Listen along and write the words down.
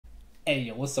Hey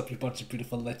yo, what's up you bunch of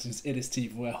beautiful legends, it is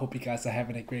Steve. I hope you guys are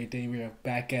having a great day. We are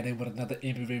back at it with another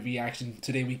EMIWAY reaction.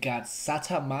 Today we got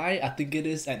SATH MAI, I think it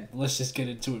is, and let's just get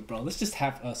into it, bro. Let's just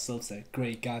have ourselves a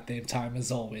great goddamn time as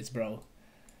always, bro.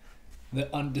 The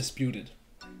undisputed.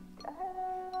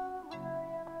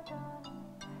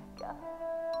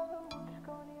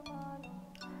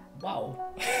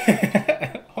 Wow.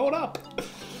 Hold up.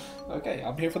 Okay,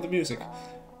 I'm here for the music.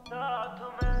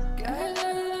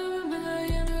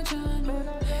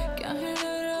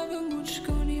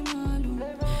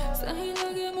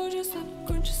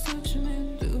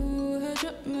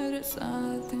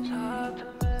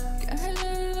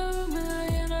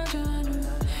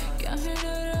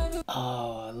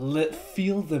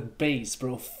 Feel the bass,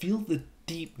 bro. Feel the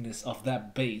deepness of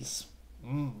that bass.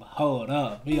 Hold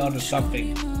up, we onto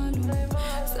something.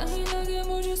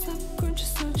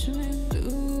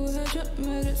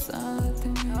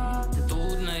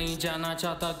 दूर नहीं जाना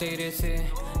चाहता तेरे से,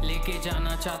 लेके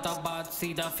जाना चाहता बात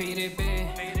सीधा फेरे पे।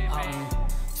 हम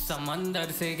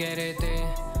समंदर से गहरे थे,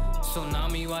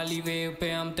 सुनामी वाली वेव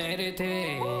पे हम तैरे थे।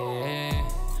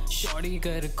 शॉर्टी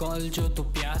कर कॉल जो तू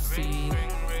प्यासी,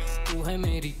 तू है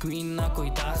मेरी क्वीन ना कोई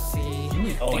दासी।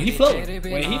 Oh, he float.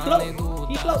 Wait, he float.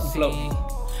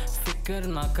 फिकर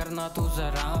ना करना तू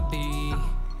जरा भी,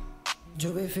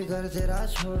 जो बेफिकर तेरा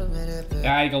छोड़ मेरे पे।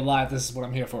 I ain't gonna lie, this is what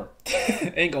I'm here for.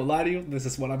 Ain't gonna lie to you, this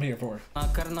is what I'm here for. ना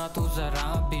करना तू जरा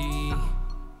भी,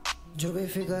 जो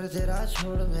बेफिकर तेरा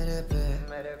छोड़ मेरे पे।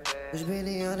 कुछ भी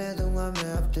नहीं आने दूंगा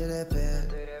मैं अब तेरे पे,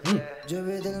 जो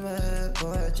भी दिल में है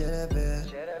वो है चेहरे पे।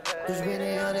 कुछ भी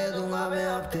नहीं आने दूंगा मैं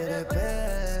अब तेरे पे।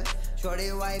 छोड़ी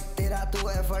वाइफ तेरा तू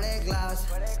है फड़े ग्लास,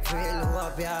 फेल हुआ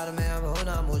प्यार में अब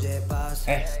होना मुझे पास।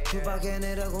 छुपा के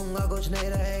नहीं रखूंगा कुछ नहीं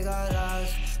रहेगा राज,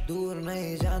 दूर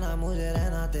नहीं जाना मुझे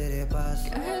रहना तेरे पास।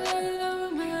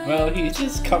 Well, he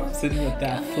just comes in with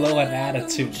that flow and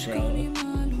attitude, bro.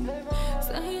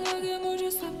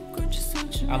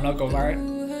 I'm not gonna lie,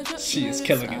 she is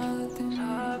killing it.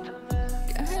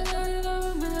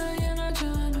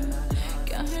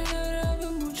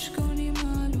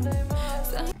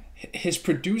 His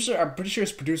producer, I'm pretty sure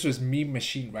his producer is Meme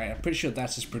Machine, right? I'm pretty sure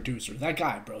that's his producer. That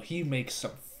guy, bro, he makes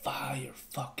some fire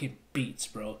fucking beats,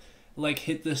 bro. Like,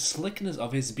 the slickness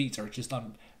of his beats are just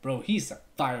on, bro, he's a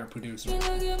fire producer.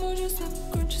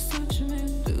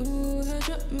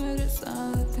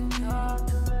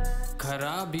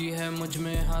 खराबी है मुझ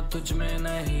में हाँ तुझ में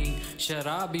नहीं,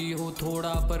 शराबी हो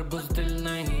थोड़ा पर बुज़दिल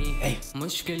नहीं।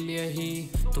 मुश्किल यही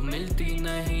तू मिलती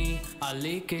नहीं, आ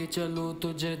लेके चलो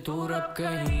तुझे दूर अब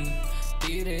कहीं।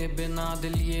 तेरे बिना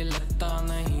दिल ये लगता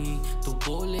नहीं, तू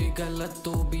बोले गलत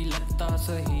तो भी लगता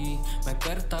सही। मैं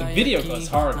करता The video goes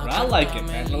hard, bro. I like it,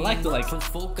 man. I like the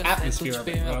atmosphere of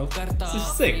it, bro. This is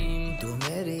sick. तू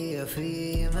मेरी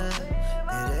अफीम है,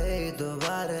 तेरे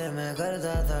दोबारे मैं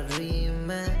करता था ड्रीम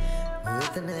में,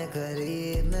 इतने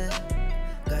करीब में,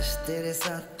 कश तेरे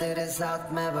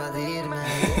साथ मैं बदीर में।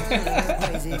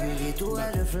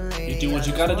 You do what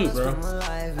you gotta do, bro.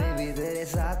 तेरे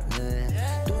साथ में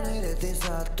तू नहीं रहती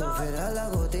साथ तो फिर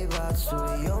अलग होती बात।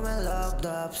 सुइयों में लॉक्ड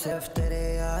अप सिर्फ तेरे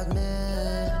याद में।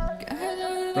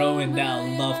 Bro, in that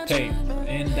love pain,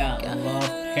 in that love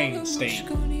pain state.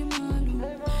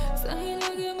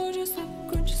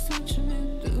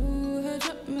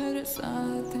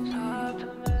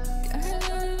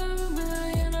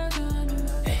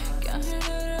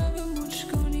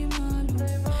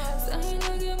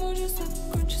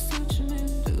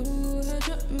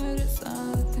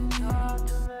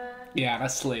 Yeah,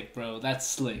 that's slick, bro. That's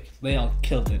slick. They all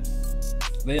killed it.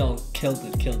 They all killed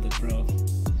it, bro.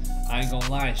 I ain't gonna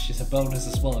lie, she's a bonus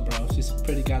as well, bro. She's a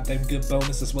pretty goddamn good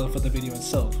bonus as well for the video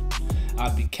itself.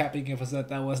 I'd be capping if I said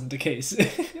that wasn't the case.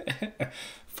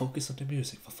 Focus on the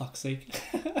music, for fuck's sake.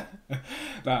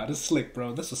 Nah, this is slick,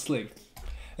 bro. This was slick.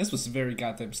 This was very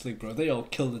goddamn slick, bro. They all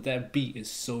killed it. That beat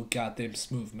is so goddamn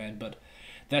smooth, man. But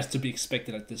that's to be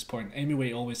expected at this point.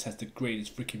 EMIWAY always has the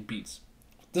greatest freaking beats.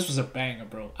 This was a banger,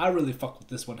 bro. I really fuck with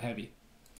this one heavy.